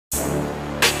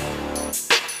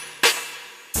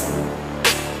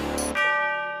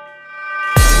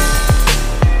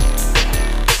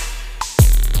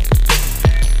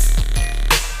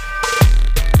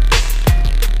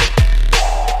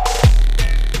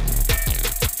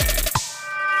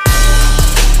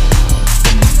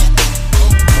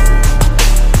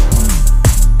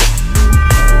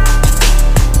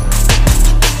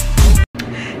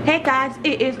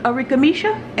It is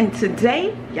Arickamisha, and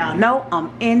today, y'all know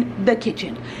I'm in the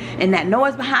kitchen. And that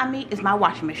noise behind me is my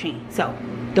washing machine. So,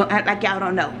 don't act like y'all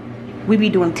don't know. We be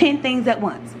doing 10 things at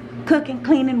once. Cooking,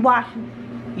 cleaning, washing.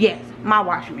 Yes, my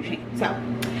washing machine. So,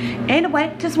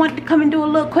 anyway, just wanted to come and do a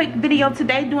little quick video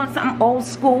today, doing something old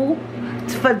school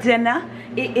for dinner.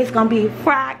 It is going to be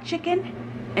fried chicken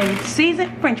and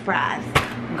seasoned french fries.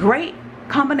 Great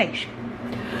combination.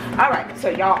 Alright, so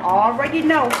y'all already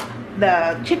know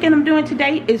the chicken I'm doing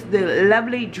today is the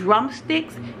lovely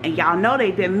drumsticks, and y'all know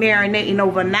they've been marinating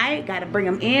overnight. Gotta bring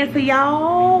them in for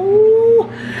y'all.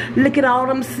 Look at all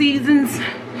them seasons.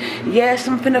 Yes,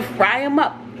 I'm finna fry them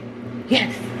up.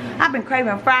 Yes, I've been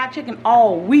craving fried chicken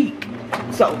all week.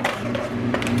 So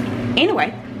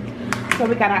anyway, so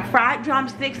we got our fried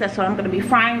drumsticks. That's what I'm gonna be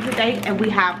frying today, and we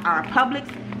have our Publix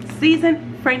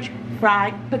seasoned French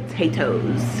fried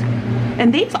potatoes.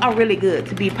 And these are really good.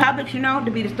 To be Publix, you know,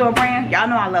 to be the store brand, y'all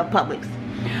know I love Publix.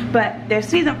 But their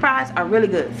seasoned fries are really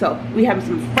good. So we have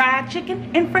some fried chicken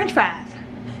and french fries.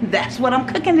 That's what I'm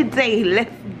cooking today.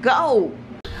 Let's go.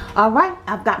 Alright,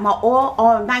 I've got my oil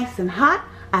all nice and hot.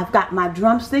 I've got my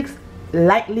drumsticks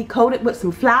lightly coated with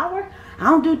some flour. I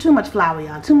don't do too much flour,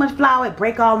 y'all. Too much flour, it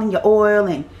break all in your oil,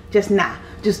 and just nah.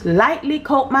 Just lightly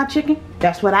coat my chicken.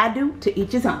 That's what I do. To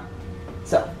each his own.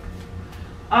 So,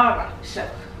 alright, so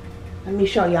let me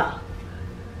show y'all.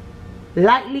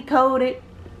 Lightly coated.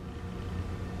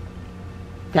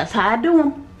 That's how I do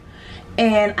them.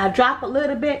 And I drop a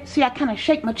little bit. See, I kind of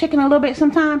shake my chicken a little bit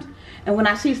sometimes. And when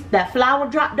I see that flour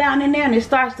drop down in there and it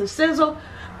starts to sizzle,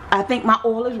 I think my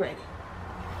oil is ready.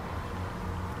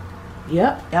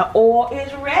 Yep, that oil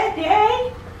is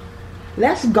ready.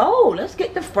 Let's go. Let's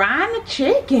get to frying the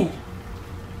chicken.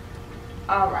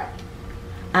 Alright.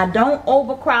 I don't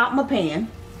overcrowd my pan.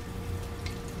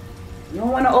 You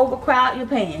don't want to overcrowd your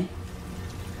pan.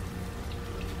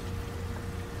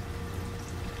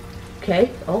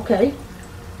 Okay, okay.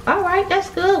 Alright, that's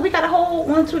good. We got a whole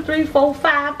 1, 2, 3, 4,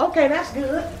 5. Okay, that's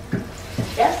good.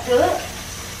 That's good.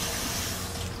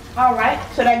 Alright,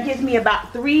 so that gives me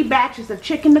about 3 batches of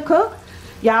chicken to cook.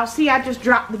 Y'all see I just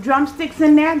dropped the drumsticks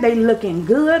in there. They looking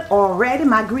good already,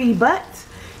 my greedy butts.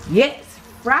 Yes,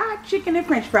 fried chicken and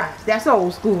french fries. That's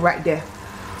old school right there.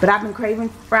 But I've been craving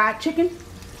fried chicken.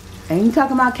 I ain't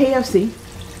talking about KFC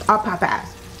or Popeyes.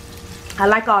 I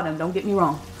like all them, don't get me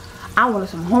wrong. I wanted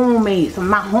some of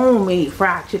my homemade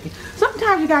fried chicken.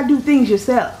 Sometimes you gotta do things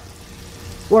yourself.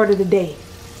 Word of the day.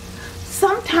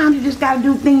 Sometimes you just gotta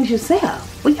do things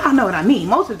yourself. Well, y'all know what I mean.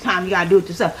 Most of the time you gotta do it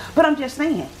yourself. But I'm just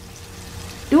saying,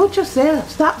 do it yourself.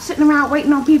 Stop sitting around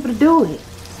waiting on people to do it.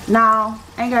 No,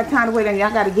 I ain't got time to wait on you.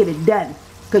 I gotta get it done.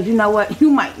 Because you know what?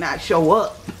 You might not show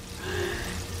up.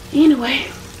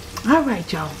 Anyway.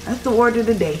 Alright, y'all. That's the word of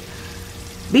the day.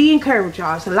 Be encouraged,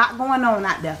 y'all. There's a lot going on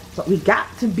out there. But we got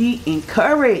to be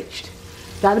encouraged.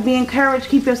 Got to be encouraged.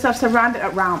 Keep yourself surrounded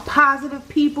around positive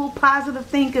people, positive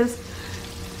thinkers.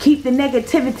 Keep the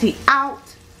negativity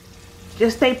out.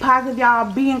 Just stay positive,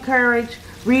 y'all. Be encouraged.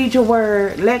 Read your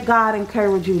word. Let God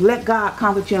encourage you. Let God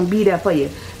comfort you and be there for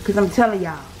you. Because I'm telling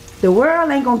y'all, the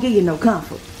world ain't going to give you no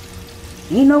comfort.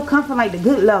 Ain't no comfort like the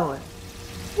good Lord.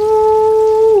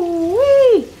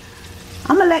 Woo-wee.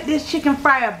 I'm going to let this chicken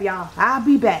fry up, y'all. I'll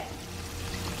be back.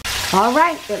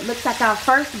 Alright, it looks like our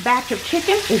first batch of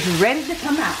chicken is ready to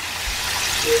come out.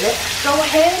 Let's go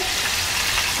ahead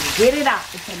and get it out.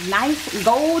 It's a nice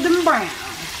golden brown.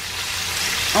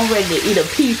 I'm ready to eat a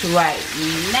piece right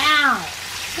now.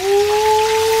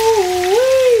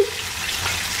 Ooh-wee.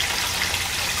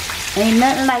 Ain't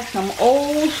nothing like some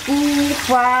old school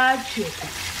fried chicken.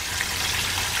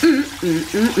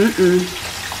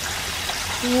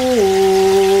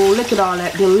 Ooh, look at all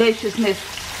that deliciousness.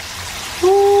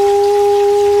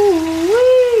 Ooh-wee.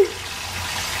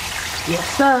 Yes,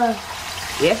 sir.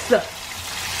 Yes, sir.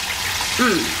 Go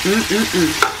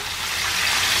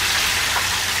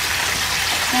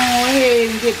ahead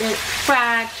and get that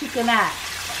fried chicken out.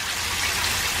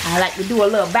 I like to do a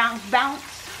little bounce, bounce.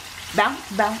 Bounce,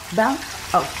 bounce, bounce.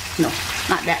 Oh, no.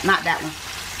 Not that one.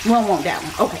 We don't want that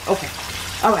one. Okay, okay.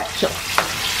 Alright, so.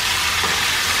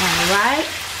 Alright.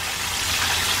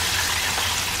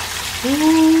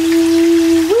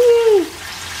 Ooh-wee.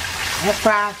 That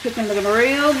fried chicken looking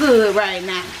real good right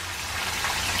now.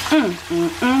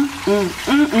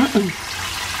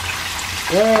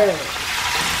 Yeah.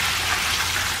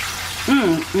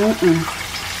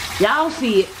 Y'all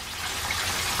see it.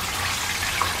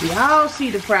 Y'all see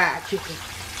the fried chicken.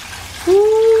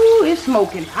 Ooh, it's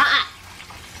smoking hot.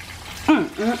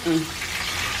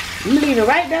 Let me leave it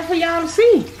right there for y'all to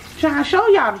see. Trying to show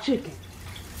y'all the chicken.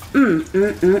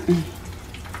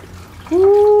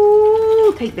 Ooh,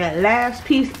 Ooh, take that last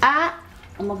piece out.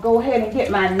 I'm gonna go ahead and get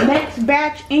my next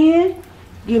batch in.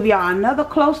 Give y'all another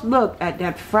close look at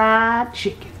that fried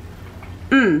chicken.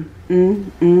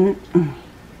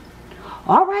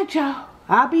 All right, y'all.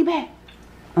 I'll be back.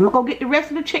 I'm gonna go get the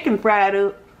rest of the chicken fried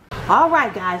up. All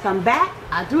right, guys, I'm back.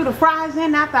 I threw the fries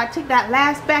in after I took that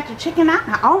last batch of chicken out.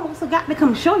 I almost forgot to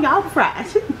come show y'all the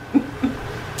fries.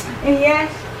 And yes,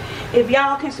 if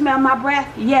y'all can smell my breath,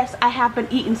 yes, I have been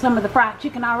eating some of the fried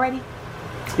chicken already.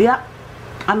 Yep.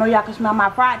 I know y'all can smell my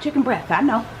fried chicken breath. I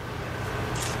know.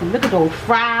 And look at those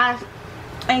fries.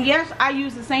 And yes, I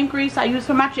use the same grease I use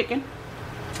for my chicken.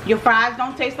 Your fries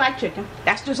don't taste like chicken.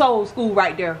 That's just old school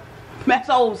right there. That's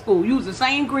old school. Use the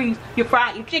same grease you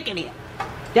fry your chicken in.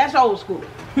 That's old school.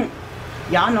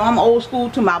 Y'all know I'm old school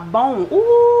to my bone.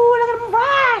 Ooh, look at them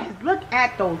fries. Look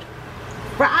at those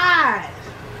fries.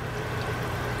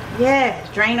 Yes,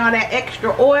 drain all that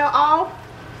extra oil off.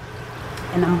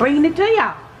 And I'm bringing it to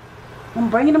y'all. I'm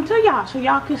bringing them to y'all so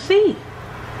y'all can see.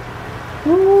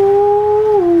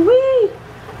 Ooh wee.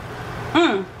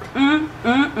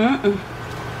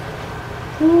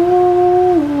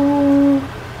 Ooh.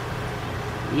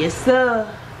 Yes, sir.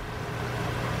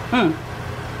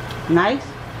 Nice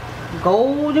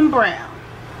golden brown.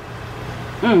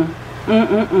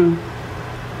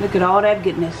 Look at all that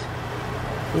goodness.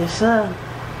 Yes, sir.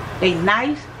 They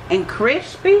nice and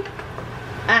crispy.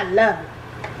 I love it.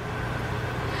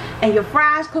 And your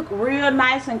fries cook real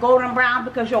nice and golden brown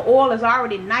because your oil is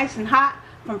already nice and hot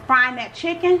from frying that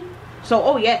chicken. So,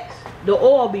 oh yes, the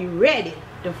oil be ready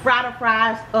to fry the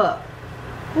fries up.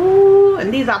 Ooh,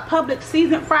 and these are Publix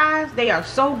seasoned fries. They are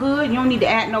so good. You don't need to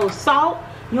add no salt.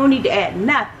 You don't need to add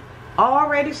nothing.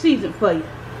 Already seasoned for you.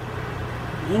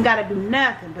 You ain't got to do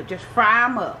nothing but just fry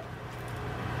them up.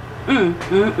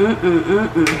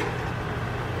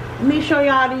 Let me show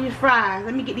y'all these fries.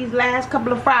 Let me get these last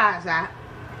couple of fries out.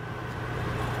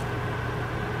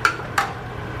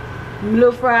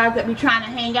 Little fries that be trying to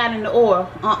hang out in the oil.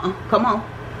 Come on.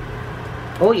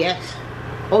 Oh yes.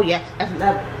 Oh yes. That's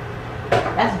lovely.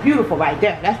 That's beautiful right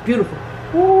there. That's beautiful.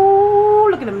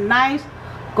 Ooh, look at them nice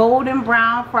golden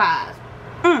brown fries.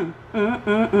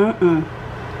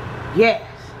 Yes.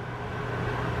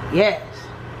 Yes.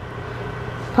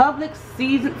 Publix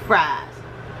seasoned fries.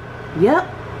 Yep.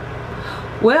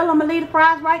 Well, I'm gonna leave the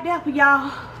fries right there for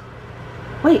y'all.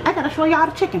 Wait, I gotta show y'all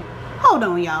the chicken. Hold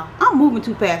on, y'all. I'm moving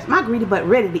too fast. My greedy butt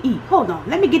ready to eat. Hold on.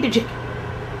 Let me get the chicken.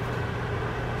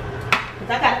 Cause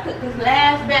I gotta cook this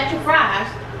last batch of fries.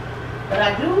 But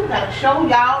I do gotta show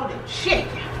y'all the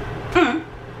chicken.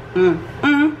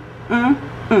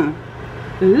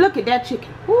 Look at that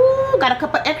chicken. Ooh, got a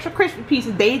couple extra crispy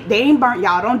pieces. They ain't burnt,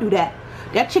 y'all. Don't do that.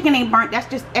 That chicken ain't burnt. That's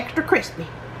just extra crispy.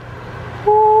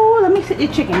 Ooh, let me sit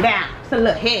this chicken down. It's a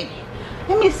little heavy.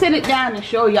 Let me sit it down and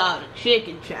show y'all the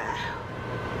chicken, child.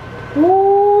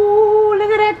 Ooh, look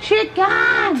at that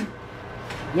chicken.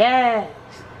 Yes.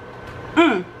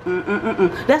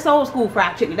 That's old school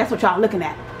fried chicken. That's what y'all looking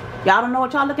at. Y'all don't know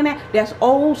what y'all looking at? That's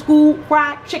old school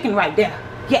fried chicken right there.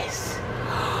 Yes.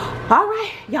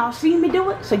 Alright, y'all seen me do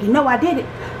it, so you know I did it.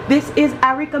 This is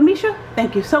Arickamisha.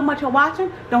 Thank you so much for watching.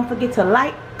 Don't forget to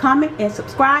like, comment, and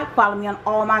subscribe. Follow me on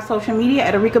all my social media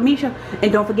at Arickamisha.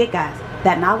 And don't forget, guys,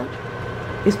 that knowledge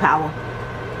is power.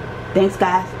 Thanks,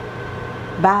 guys.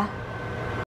 Bye.